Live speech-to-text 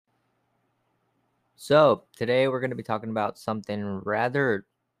So, today we're going to be talking about something rather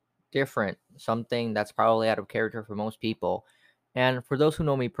different, something that's probably out of character for most people. And for those who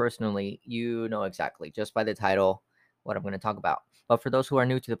know me personally, you know exactly just by the title what I'm going to talk about. But for those who are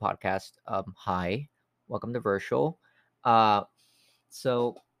new to the podcast, hi, welcome to Virtual. Uh,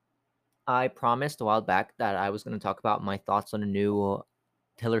 so, I promised a while back that I was going to talk about my thoughts on the new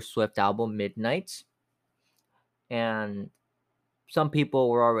Taylor Swift album, Midnights. And some people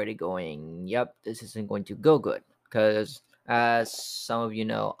were already going, yep, this isn't going to go good. Because, as some of you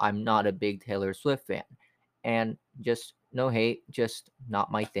know, I'm not a big Taylor Swift fan. And just no hate, just not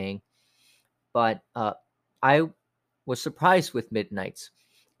my thing. But I was surprised with Midnights.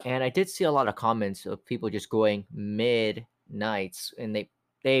 And I did see a lot of comments of people just going Midnights. And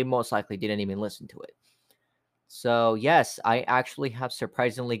they most likely didn't even listen to it. So, yes, I actually have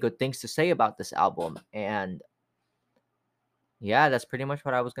surprisingly good things to say about this album. And yeah, that's pretty much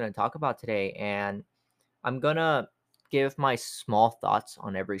what I was going to talk about today. And I'm going to give my small thoughts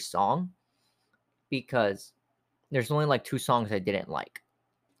on every song because there's only like two songs I didn't like.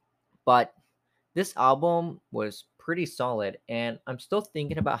 But this album was pretty solid. And I'm still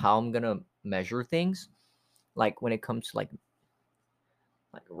thinking about how I'm going to measure things. Like when it comes to like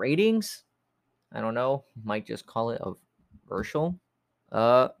ratings, I don't know. Might just call it a virtual,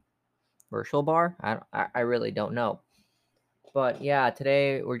 uh, virtual bar. I really don't know. But yeah,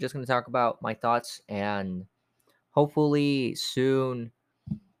 today we're just going to talk about my thoughts and hopefully soon,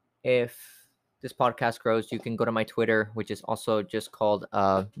 if this podcast grows, you can go to my Twitter, which is also just called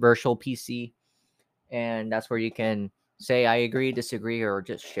Virtual PC, and that's where you can say I agree, disagree, or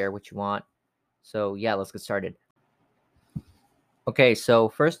just share what you want. So yeah, let's get started. Okay, so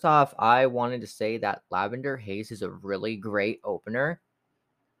first off, I wanted to say that Lavender Haze is a really great opener.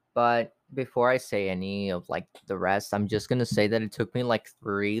 But before I say any of like the rest, I'm just gonna say that it took me like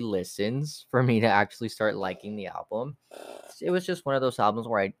 3 listens for me to actually start liking the album. It was just one of those albums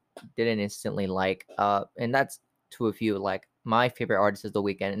where I didn't instantly like, and that's to a few. Like my favorite artist is The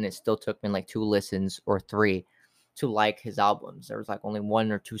Weeknd, and it still took me like 2 listens or 3 to like his albums. There was like only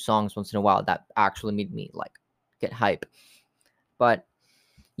 1 or 2 songs once in a while that actually made me like get hype. But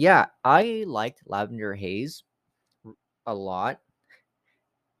yeah, I liked Lavender Haze a lot.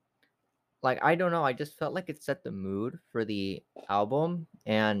 Like I don't know, I just felt like it set the mood for the album.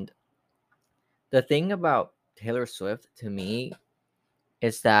 And the thing about Taylor Swift to me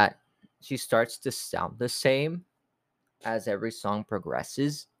is that she starts to sound the same as every song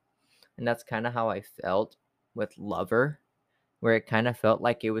progresses. And that's kind of how I felt with Lover, where it kind of felt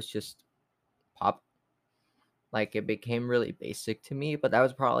like it was just pop. Like it became really basic to me, but that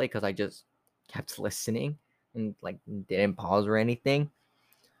was probably because I just kept listening and like didn't pause or anything.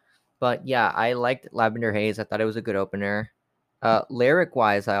 But yeah, I liked Lavender Haze. I thought it was a good opener. Lyric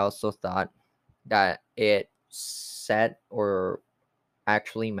wise, I also thought that it set or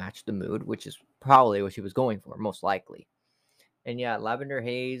actually matched the mood, which is probably what she was going for, most likely. And yeah, Lavender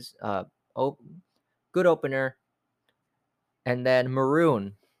Haze, oh, good opener. And then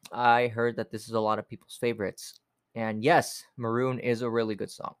Maroon. I heard that this is a lot of people's favorites. And yes, Maroon is a really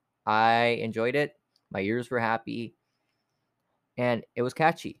good song. I enjoyed it. My ears were happy. And it was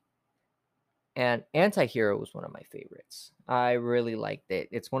catchy. And Antihero was one of my favorites. I really liked it.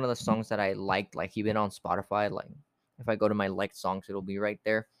 It's one of the songs that I liked, like even on Spotify. Like if I go to my liked songs, it'll be right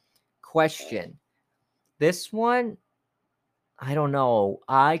there. Question. This one, I don't know.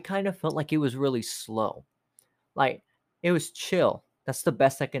 I kind of felt like it was really slow. Like it was chill. That's the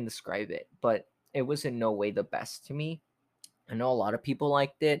best I can describe it. But it was in no way the best to me. I know a lot of people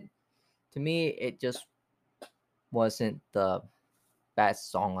liked it. To me, it just wasn't the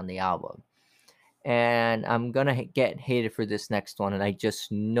best song on the album. And I'm gonna get hated for this next one, and I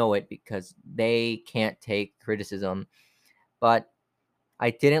just know it because they can't take criticism. But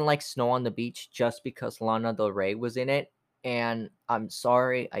I didn't like Snow on the Beach just because Lana Del Rey was in it, and I'm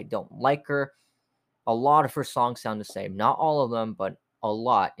sorry, I don't like her. A lot of her songs sound the same, not all of them, but a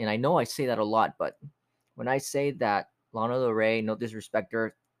lot. And I know I say that a lot, but when I say that Lana Del Rey, no disrespect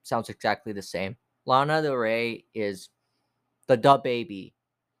her, sounds exactly the same. Lana Del Rey is the baby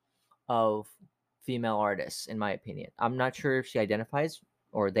of female artists, in my opinion. I'm not sure if she identifies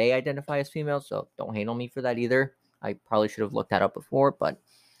or they identify as female, so don't hate on me for that either. I probably should have looked that up before, but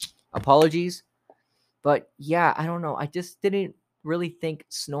apologies. But yeah, I don't know. I just didn't really think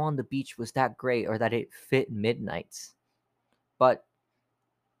Snow on the Beach was that great or that it fit Midnights. But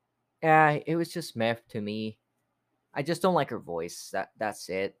yeah, it was just meh to me. I just don't like her voice. That's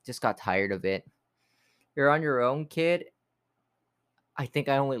it. Just got tired of it. You're on your own, kid. I think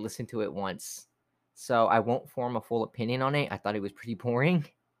I only listened to it once. So I won't form a full opinion on it. I thought it was pretty boring.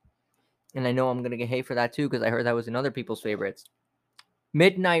 And I know I'm gonna get hate for that too because I heard that was in other people's favorites.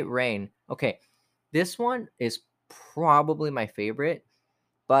 Midnight Rain. Okay, this one is probably my favorite,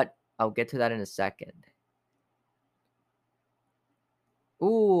 but I'll get to that in a second.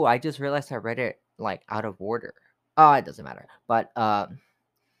 Ooh, I just realized I read it like out of order. It doesn't matter. But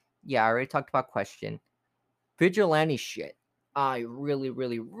yeah, I already talked about Question. Vigilante shit. I really,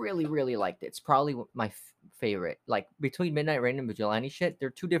 really, really, really liked it. It's probably my favorite. Like between Midnight Rain and Vigilante shit, they're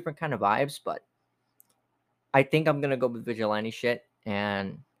two different kind of vibes, but I think I'm gonna go with Vigilante shit.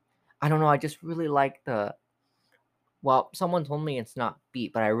 And I don't know, I just really like the. Well, someone told me it's not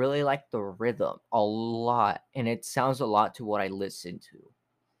beat, but I really like the rhythm a lot, and it sounds a lot to what I listen to.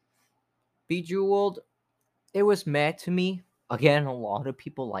 Bejeweled, it was mad to me. Again, a lot of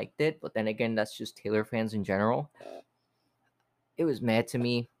people liked it, but then again, that's just Taylor fans in general. It was mad to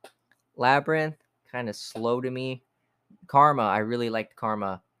me. Labyrinth, kind of slow to me. Karma, I really liked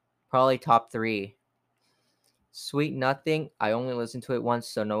Karma. Probably top three. Sweet Nothing, I only listened to it once,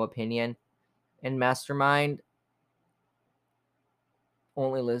 so no opinion. And Mastermind,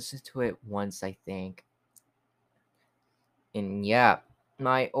 only listened to it once, I think. And yeah,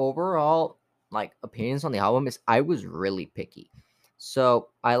 my overall like opinions on the album is I was really picky. So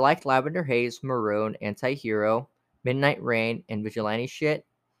I liked Lavender Haze, Maroon, Anti-Hero, Midnight Rain, and Vigilante Shit,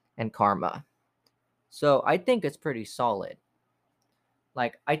 and Karma. So I think it's pretty solid.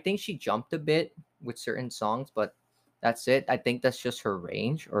 Like I think she jumped a bit with certain songs, but that's it. I think that's just her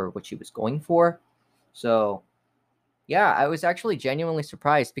range or what she was going for. So yeah, I was actually genuinely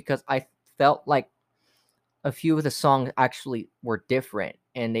surprised because I felt like a few of the songs actually were different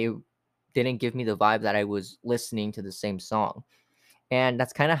and they didn't give me the vibe that I was listening to the same song. And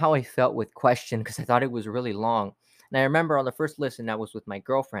that's kind of how I felt with Question because I thought it was really long. And I remember on the first listen, I was with my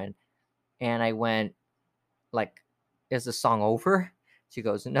girlfriend and I went, like, is the song over? She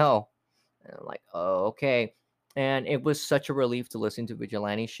goes, no. And I'm like, oh, okay. And it was such a relief to listen to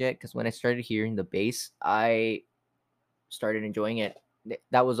Vigilante shit because when I started hearing the bass, I started enjoying it.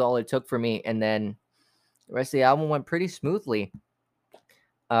 That was all it took for me. And then the rest of the album went pretty smoothly.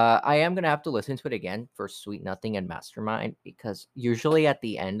 I am gonna have to listen to it again for Sweet Nothing and Mastermind because usually at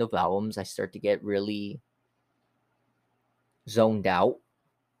the end of albums I start to get really zoned out.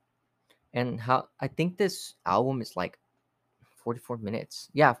 And how I think this album is like 44 minutes.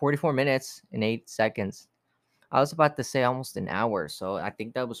 Yeah, 44 minutes and 8 seconds. I was about to say almost an hour, so I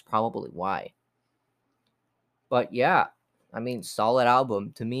think that was probably why. But yeah, I mean, solid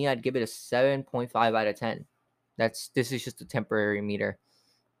album. To me, I'd give it a 7.5 out of 10. This is just a temporary meter.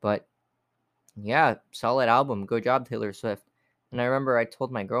 But yeah, solid album. Good job, Taylor Swift. And I remember I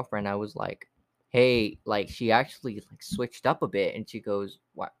told my girlfriend, I was like, hey, like she actually like switched up a bit. And she goes,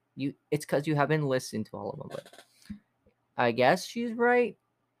 what? It's because you haven't listened to all of them. But I guess she's right.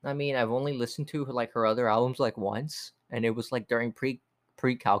 I mean, I've only listened to like her other albums like once, and it was like during pre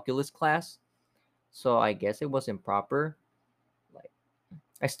calculus class. So I guess it wasn't proper. Like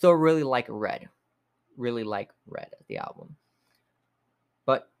I still really like Red. Really like Red the album.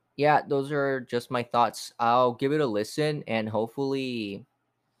 But yeah, those are just my thoughts. I'll give it a listen and hopefully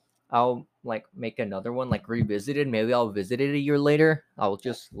I'll like make another one like revisited. Maybe I'll visit it a year later. I'll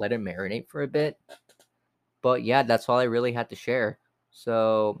just let it marinate for a bit. But yeah, that's all I really had to share.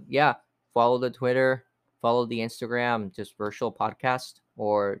 So yeah, follow the Twitter, follow the Instagram, just virtual podcast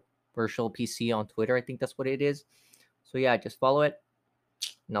or virtual PC on Twitter. I think that's what it is. So yeah, just follow it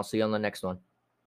and I'll see you on the next one.